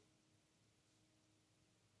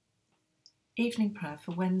Evening Prayer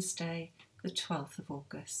for Wednesday, the 12th of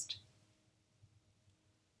August.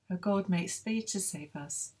 O God, make speed to save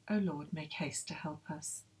us. O Lord, make haste to help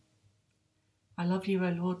us. I love you, O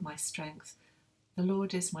Lord, my strength. The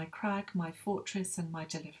Lord is my crag, my fortress, and my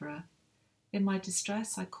deliverer. In my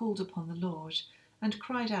distress I called upon the Lord and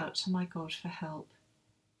cried out to my God for help.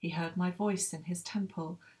 He heard my voice in his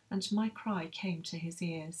temple, and my cry came to his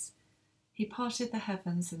ears. He parted the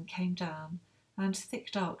heavens and came down, and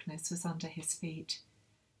thick darkness was under his feet.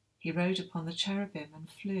 He rode upon the cherubim and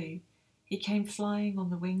flew. He came flying on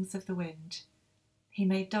the wings of the wind. He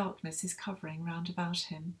made darkness his covering round about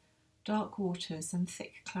him, dark waters and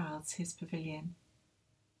thick clouds his pavilion.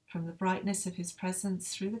 From the brightness of his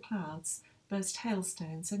presence through the clouds burst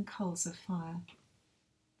hailstones and coals of fire.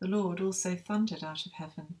 The Lord also thundered out of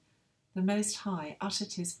heaven. The Most High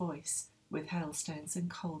uttered his voice with hailstones and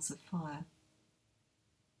coals of fire.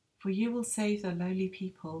 For you will save the lowly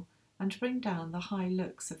people and bring down the high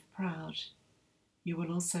looks of the proud. You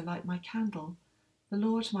will also light my candle. The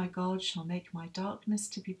Lord my God shall make my darkness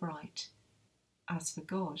to be bright. As for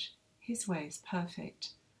God, his way is perfect.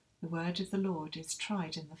 The word of the Lord is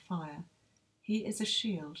tried in the fire. He is a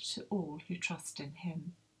shield to all who trust in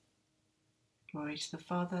him. Glory to the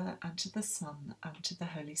Father, and to the Son, and to the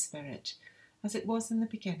Holy Spirit, as it was in the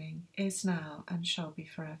beginning, is now, and shall be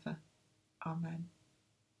forever. Amen.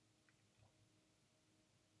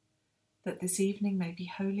 That this evening may be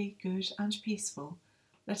holy, good, and peaceful,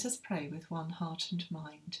 let us pray with one heart and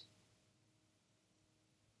mind.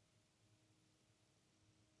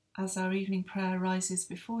 As our evening prayer rises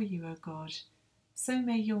before you, O God, so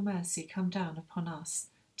may your mercy come down upon us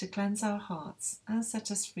to cleanse our hearts and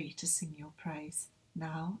set us free to sing your praise,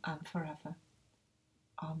 now and forever.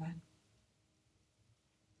 Amen.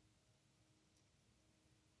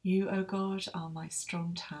 You, O God, are my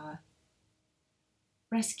strong tower.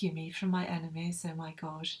 Rescue me from my enemies, O my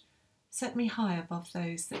God. Set me high above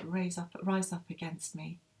those that rise up against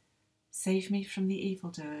me. Save me from the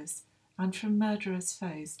evildoers, and from murderous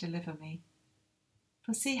foes deliver me.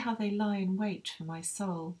 For see how they lie in wait for my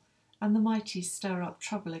soul, and the mighty stir up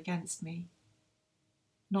trouble against me.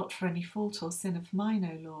 Not for any fault or sin of mine,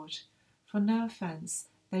 O Lord, for no offence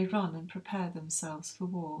they run and prepare themselves for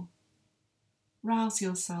war. Rouse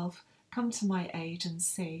yourself, come to my aid and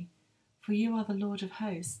see, for you are the Lord of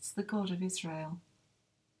hosts, the God of Israel.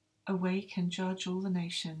 Awake and judge all the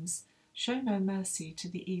nations, show no mercy to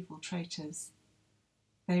the evil traitors.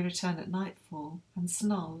 They return at nightfall and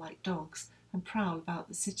snarl like dogs and prowl about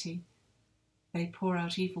the city. They pour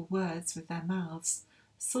out evil words with their mouths,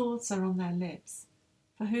 swords are on their lips,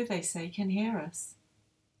 for who, they say, can hear us?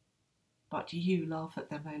 But you laugh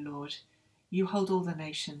at them, O Lord, you hold all the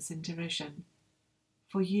nations in derision.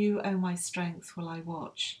 For you, O my strength, will I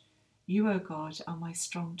watch. You, O God, are my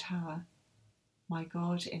strong tower. My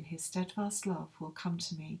God, in his steadfast love, will come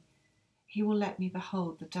to me. He will let me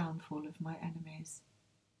behold the downfall of my enemies.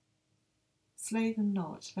 Slay them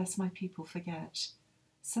not, lest my people forget.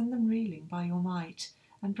 Send them reeling by your might,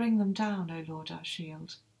 and bring them down, O Lord our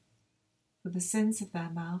shield. For the sins of their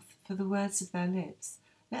mouth, for the words of their lips,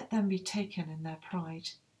 let them be taken in their pride.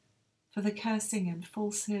 For the cursing and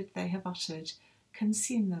falsehood they have uttered,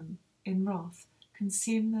 consume them in wrath,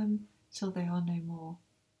 consume them till they are no more.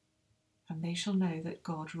 And they shall know that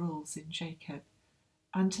God rules in Jacob,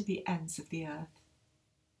 unto the ends of the earth.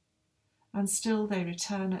 And still they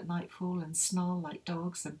return at nightfall and snarl like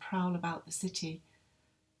dogs and prowl about the city,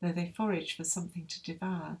 though they forage for something to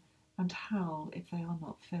devour and howl if they are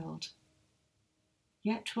not filled.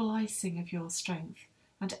 Yet will I sing of your strength,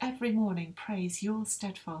 and every morning praise your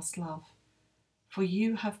steadfast love. For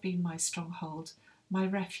you have been my stronghold, my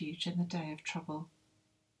refuge in the day of trouble.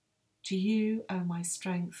 To you, O my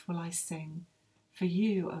strength, will I sing, for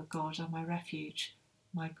you, O God, are my refuge,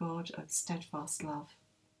 my God of steadfast love.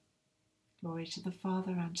 Glory to the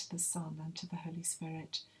Father, and to the Son, and to the Holy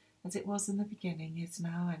Spirit, as it was in the beginning, is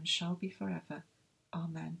now, and shall be forever.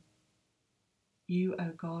 Amen. You, O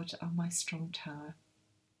God, are my strong tower.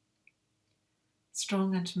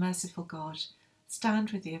 Strong and merciful God, stand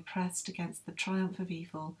with the oppressed against the triumph of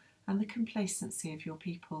evil and the complacency of your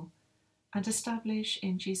people, and establish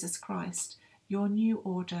in Jesus Christ your new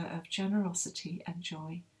order of generosity and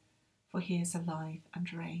joy, for he is alive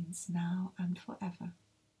and reigns now and forever.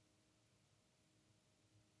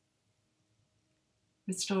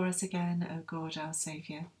 Restore us again, O God, our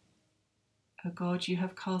Saviour. O God, you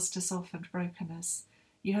have cast us off and broken us.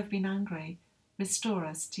 You have been angry. Restore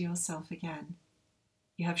us to yourself again.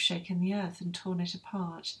 You have shaken the earth and torn it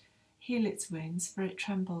apart. Heal its wounds, for it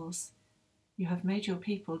trembles. You have made your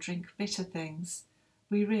people drink bitter things.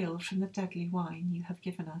 We reel from the deadly wine you have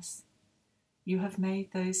given us. You have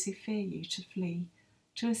made those who fear you to flee,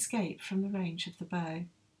 to escape from the range of the bow.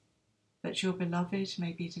 That your beloved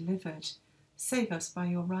may be delivered, save us by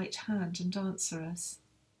your right hand and answer us.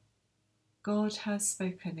 God has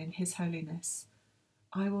spoken in his holiness.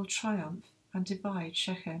 I will triumph and divide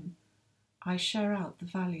Shechem. I share out the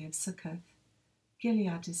valley of Succoth.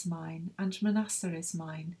 Gilead is mine, and Manasseh is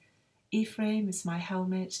mine. Ephraim is my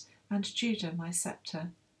helmet, and Judah my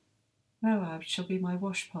sceptre. Moab shall be my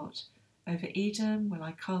washpot. Over Edom will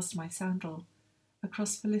I cast my sandal.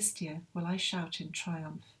 Across Philistia will I shout in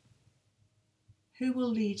triumph. Who will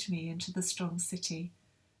lead me into the strong city?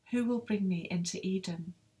 Who will bring me into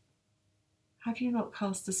Edom? Have you not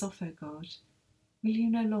cast us off, O God? Will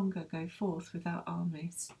you no longer go forth with our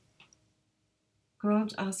armies?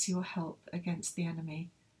 Grant us your help against the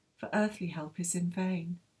enemy, for earthly help is in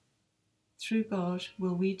vain. Through God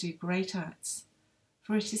will we do great acts,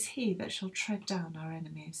 for it is he that shall tread down our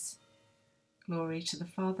enemies. Glory to the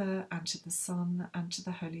Father, and to the Son, and to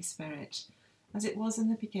the Holy Spirit, as it was in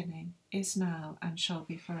the beginning, is now, and shall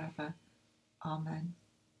be forever. Amen.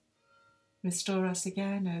 Restore us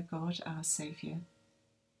again, O God, our Saviour.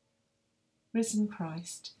 Risen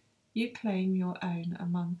Christ, you claim your own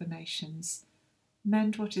among the nations.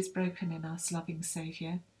 Mend what is broken in us, loving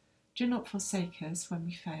Saviour. Do not forsake us when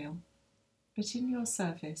we fail, but in your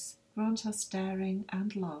service grant us daring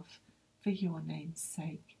and love for your name's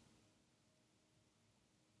sake.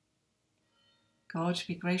 God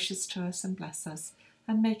be gracious to us and bless us,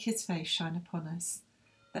 and make his face shine upon us,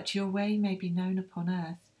 that your way may be known upon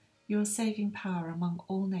earth, your saving power among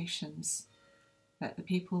all nations. Let the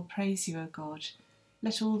people praise you, O God.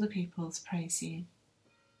 Let all the peoples praise you.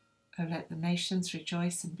 O let the nations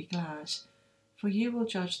rejoice and be glad, for you will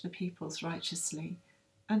judge the peoples righteously,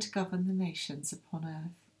 and govern the nations upon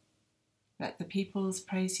earth. Let the peoples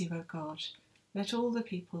praise you, O God. Let all the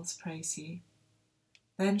peoples praise you.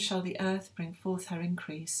 Then shall the earth bring forth her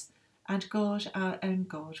increase, and God, our own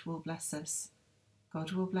God, will bless us.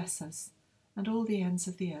 God will bless us, and all the ends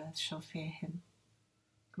of the earth shall fear him.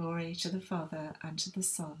 Glory to the Father, and to the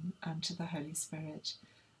Son, and to the Holy Spirit,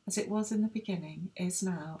 as it was in the beginning, is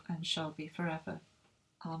now, and shall be forever.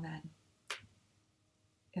 Amen.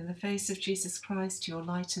 In the face of Jesus Christ, your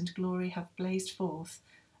light and glory have blazed forth,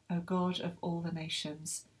 O God of all the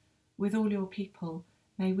nations. With all your people,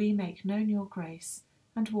 may we make known your grace,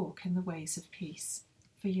 and walk in the ways of peace,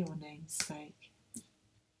 for your name's sake.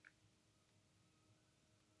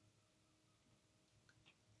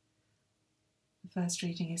 The first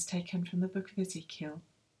reading is taken from the book of Ezekiel,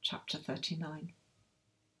 chapter 39.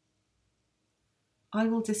 I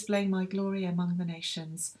will display my glory among the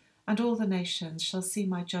nations, and all the nations shall see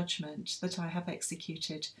my judgment that I have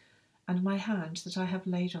executed, and my hand that I have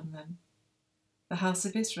laid on them. The house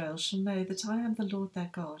of Israel shall know that I am the Lord their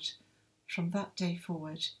God, from that day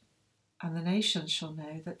forward. And the nations shall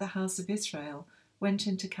know that the house of Israel went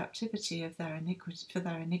into captivity for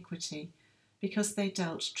their iniquity, because they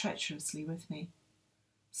dealt treacherously with me.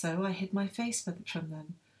 So I hid my face from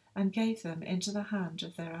them, and gave them into the hand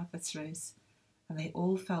of their adversaries, and they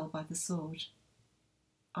all fell by the sword.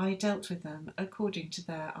 I dealt with them according to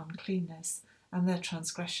their uncleanness and their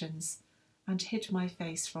transgressions, and hid my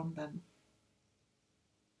face from them.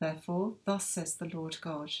 Therefore, thus says the Lord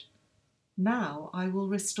God, now I will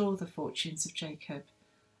restore the fortunes of Jacob,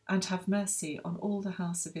 and have mercy on all the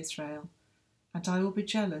house of Israel, and I will be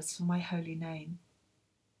jealous for my holy name.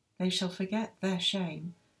 They shall forget their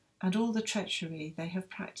shame, and all the treachery they have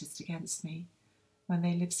practiced against me, when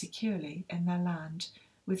they live securely in their land,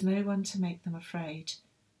 with no one to make them afraid,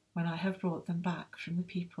 when I have brought them back from the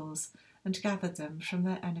peoples, and gathered them from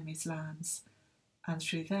their enemies' lands, and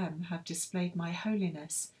through them have displayed my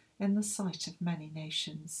holiness in the sight of many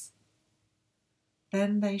nations.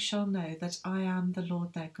 Then they shall know that I am the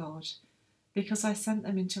Lord their God, because I sent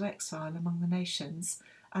them into exile among the nations,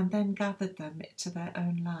 and then gathered them to their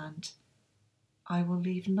own land. I will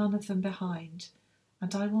leave none of them behind,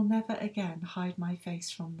 and I will never again hide my face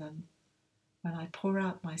from them, when I pour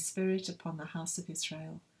out my spirit upon the house of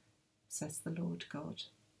Israel, says the Lord God.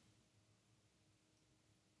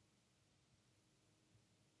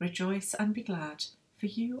 Rejoice and be glad, for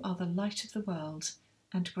you are the light of the world,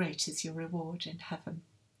 and great is your reward in heaven.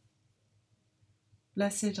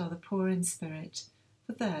 Blessed are the poor in spirit,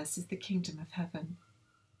 for theirs is the kingdom of heaven.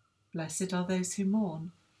 Blessed are those who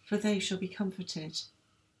mourn, for they shall be comforted.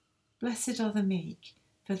 Blessed are the meek,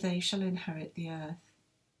 for they shall inherit the earth.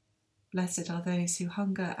 Blessed are those who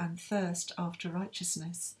hunger and thirst after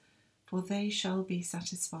righteousness, for they shall be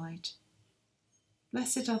satisfied.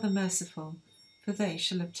 Blessed are the merciful, for they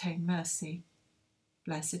shall obtain mercy.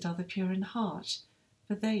 Blessed are the pure in heart,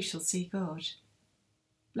 for they shall see God.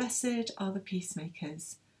 Blessed are the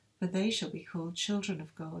peacemakers, for they shall be called children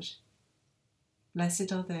of God.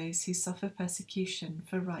 Blessed are those who suffer persecution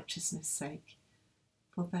for righteousness' sake,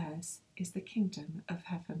 for theirs is the kingdom of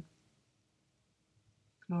heaven.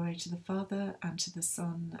 Glory to the Father, and to the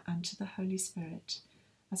Son, and to the Holy Spirit,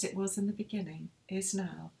 as it was in the beginning, is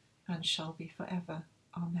now, and shall be forever.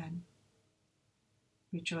 Amen.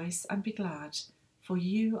 Rejoice and be glad, for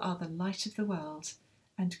you are the light of the world,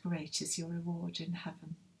 and great is your reward in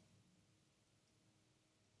heaven.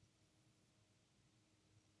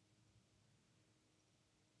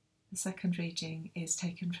 The second reading is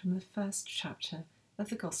taken from the first chapter of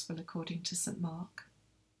the Gospel according to St. Mark.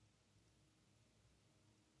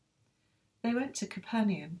 They went to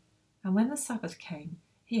Capernaum, and when the Sabbath came,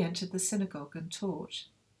 he entered the synagogue and taught.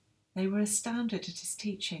 They were astounded at his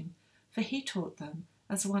teaching, for he taught them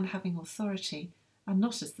as one having authority, and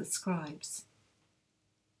not as the scribes.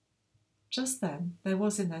 Just then there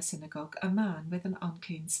was in their synagogue a man with an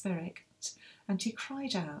unclean spirit, and he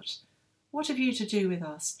cried out, "What have you to do with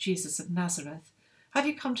us, Jesus of Nazareth? Have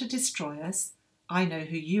you come to destroy us? I know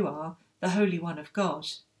who you are, the Holy One of God."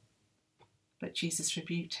 But Jesus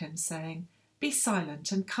rebuked him, saying, "Be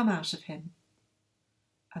silent and come out of him."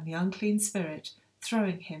 And the unclean spirit,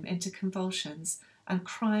 throwing him into convulsions and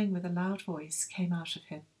crying with a loud voice, came out of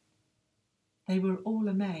him. They were all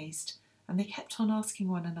amazed, and they kept on asking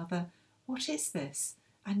one another, "What is this?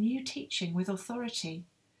 A new teaching with authority.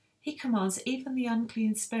 He commands even the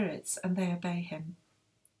unclean spirits, and they obey him."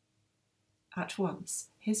 At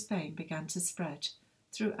once his fame began to spread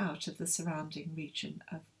throughout of the surrounding region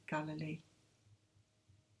of Galilee.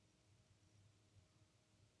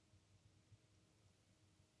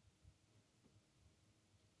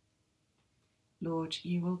 Lord,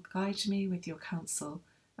 you will guide me with your counsel,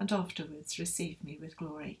 and afterwards receive me with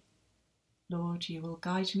glory. Lord, you will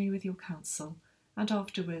guide me with your counsel, and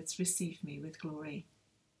afterwards receive me with glory.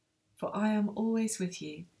 For I am always with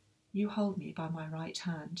you, you hold me by my right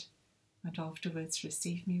hand, and afterwards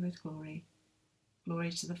receive me with glory.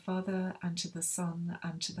 Glory to the Father, and to the Son,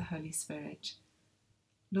 and to the Holy Spirit.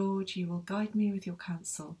 Lord, you will guide me with your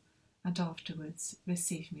counsel, and afterwards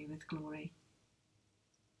receive me with glory.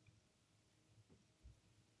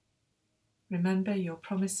 Remember your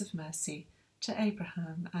promise of mercy to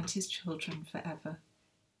Abraham and his children forever.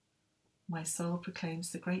 My soul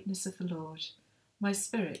proclaims the greatness of the Lord. My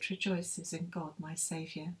spirit rejoices in God my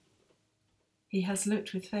Saviour. He has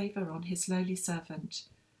looked with favour on his lowly servant.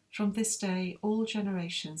 From this day all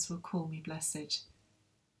generations will call me blessed.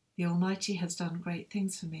 The Almighty has done great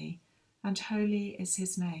things for me, and holy is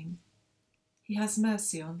his name. He has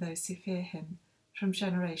mercy on those who fear him from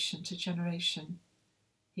generation to generation.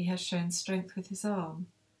 He has shown strength with his arm.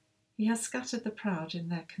 He has scattered the proud in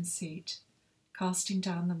their conceit, casting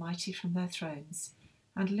down the mighty from their thrones,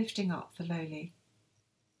 and lifting up the lowly.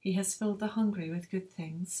 He has filled the hungry with good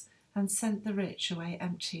things, and sent the rich away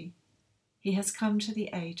empty. He has come to the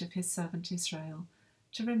aid of his servant Israel,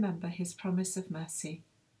 to remember his promise of mercy,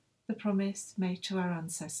 the promise made to our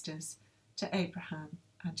ancestors, to Abraham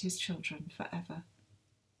and his children forever.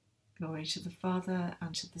 Glory to the Father,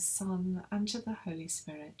 and to the Son, and to the Holy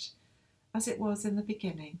Spirit, as it was in the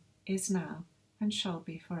beginning, is now, and shall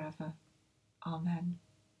be forever. Amen.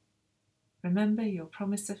 Remember your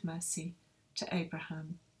promise of mercy to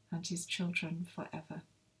Abraham and his children forever.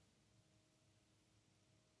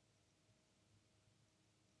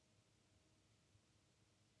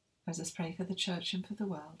 Let us pray for the Church and for the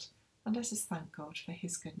world, and let us thank God for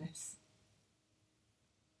his goodness.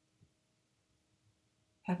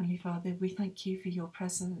 Heavenly Father, we thank you for your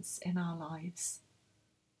presence in our lives,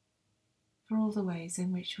 for all the ways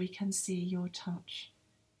in which we can see your touch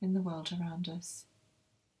in the world around us.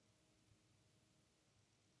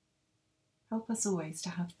 Help us always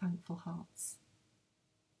to have thankful hearts.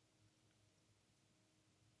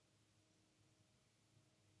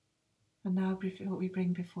 And now we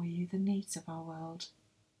bring before you the needs of our world,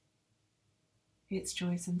 its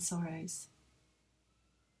joys and sorrows.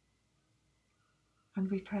 And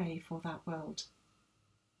we pray for that world,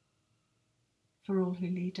 for all who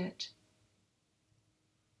lead it,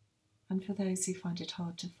 and for those who find it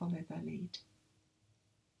hard to follow their lead.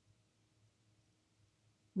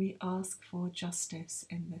 We ask for justice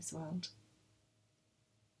in this world,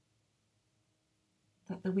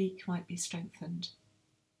 that the weak might be strengthened,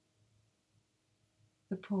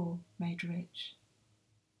 the poor made rich.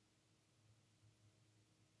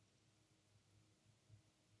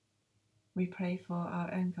 We pray for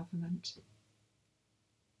our own government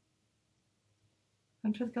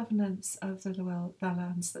and for the governance of the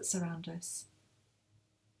lands that surround us.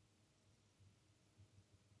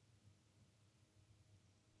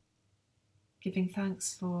 Giving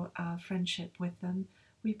thanks for our friendship with them,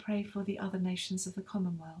 we pray for the other nations of the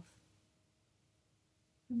Commonwealth.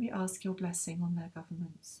 And we ask your blessing on their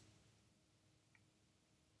governments.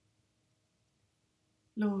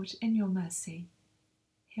 Lord, in your mercy,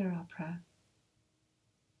 hear our prayer.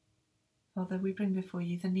 Father, we bring before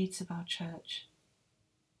you the needs of our church.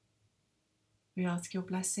 We ask your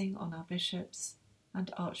blessing on our bishops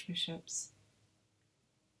and archbishops.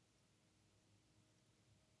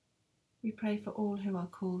 We pray for all who are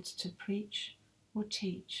called to preach or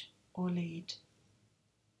teach or lead.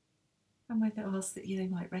 And we ask that they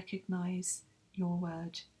might recognise your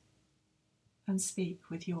word and speak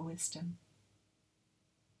with your wisdom.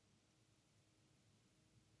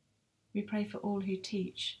 We pray for all who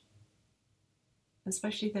teach,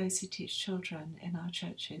 especially those who teach children in our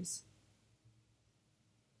churches.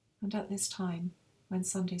 And at this time, when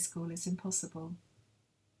Sunday school is impossible,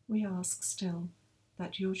 we ask still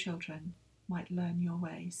that your children might learn your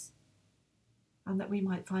ways, and that we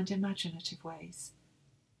might find imaginative ways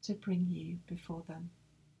to bring you before them.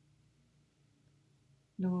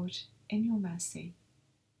 Lord, in your mercy,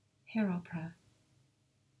 hear our prayer.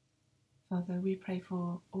 Father, we pray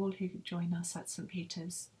for all who join us at St.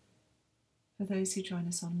 Peter's, for those who join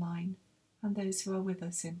us online, and those who are with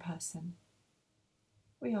us in person.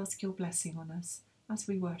 We ask your blessing on us as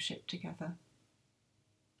we worship together.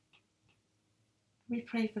 We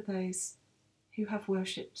pray for those who have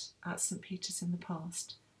worshipped at St. Peter's in the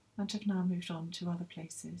past and have now moved on to other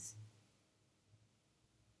places.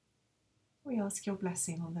 We ask your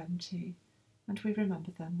blessing on them too, and we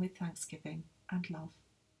remember them with thanksgiving and love.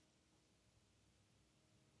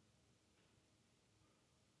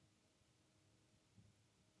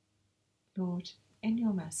 Lord, in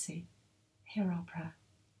your mercy, hear our prayer.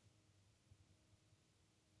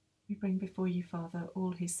 We bring before you, Father,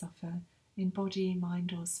 all who suffer in body,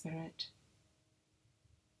 mind or spirit.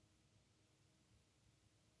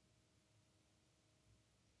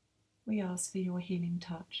 We ask for your healing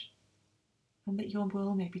touch, and that your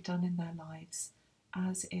will may be done in their lives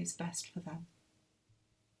as is best for them.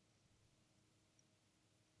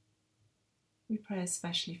 We pray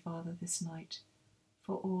especially, Father, this night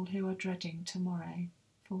for all who are dreading tomorrow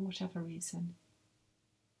for whatever reason.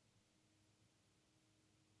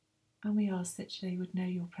 And we ask that they would know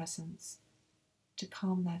your presence to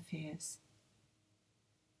calm their fears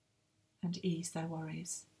and ease their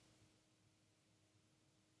worries.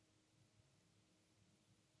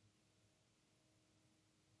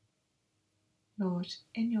 Lord,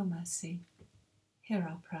 in your mercy, hear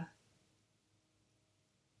our prayer.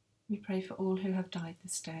 We pray for all who have died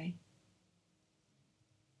this day,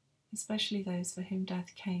 especially those for whom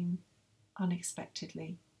death came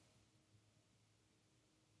unexpectedly.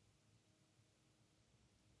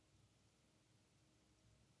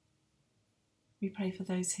 We pray for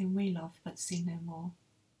those whom we love but see no more,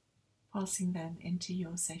 passing them into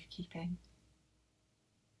your safekeeping.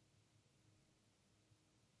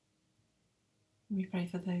 We pray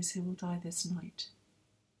for those who will die this night,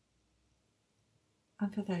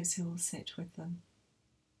 and for those who will sit with them.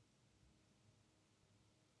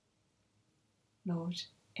 Lord,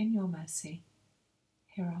 in your mercy,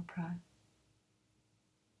 hear our prayer.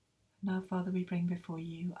 Now, Father, we bring before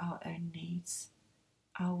you our own needs,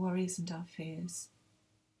 our worries and our fears,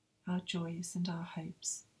 our joys and our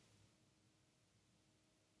hopes.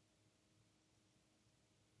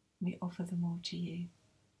 We offer them all to you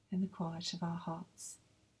in the quiet of our hearts.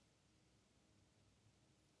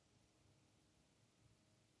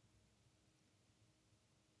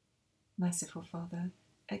 Merciful Father,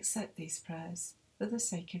 accept these prayers for the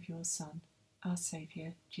sake of your Son, our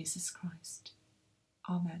Saviour, Jesus Christ.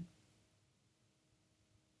 Amen.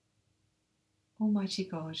 Almighty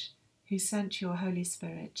God, who sent your Holy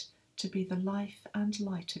Spirit to be the life and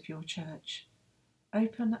light of your Church,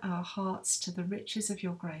 open our hearts to the riches of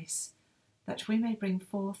your grace, that we may bring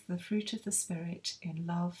forth the fruit of the Spirit in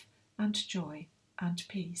love and joy and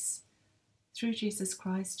peace. Through Jesus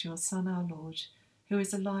Christ, your Son, our Lord, who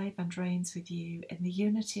is alive and reigns with you in the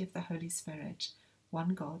unity of the Holy Spirit,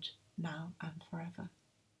 one God, now and forever.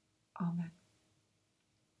 Amen.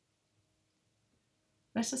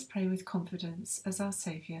 Let us pray with confidence as our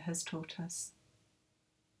Saviour has taught us.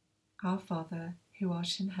 Our Father, who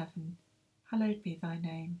art in heaven, hallowed be thy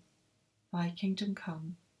name. Thy kingdom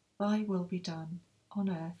come, thy will be done, on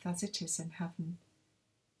earth as it is in heaven.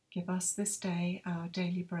 Give us this day our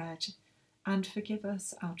daily bread, and forgive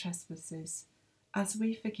us our trespasses, as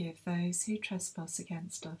we forgive those who trespass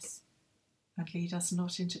against us. And lead us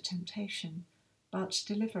not into temptation, but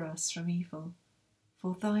deliver us from evil.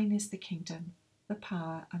 For thine is the kingdom, the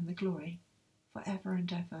power and the glory, for ever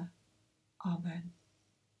and ever. Amen.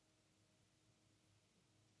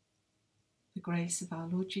 The grace of our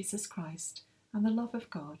Lord Jesus Christ, and the love of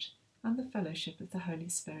God, and the fellowship of the Holy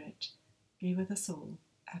Spirit be with us all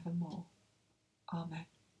evermore. Amen.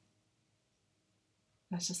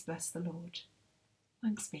 Let us bless the Lord.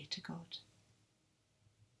 Thanks be to God.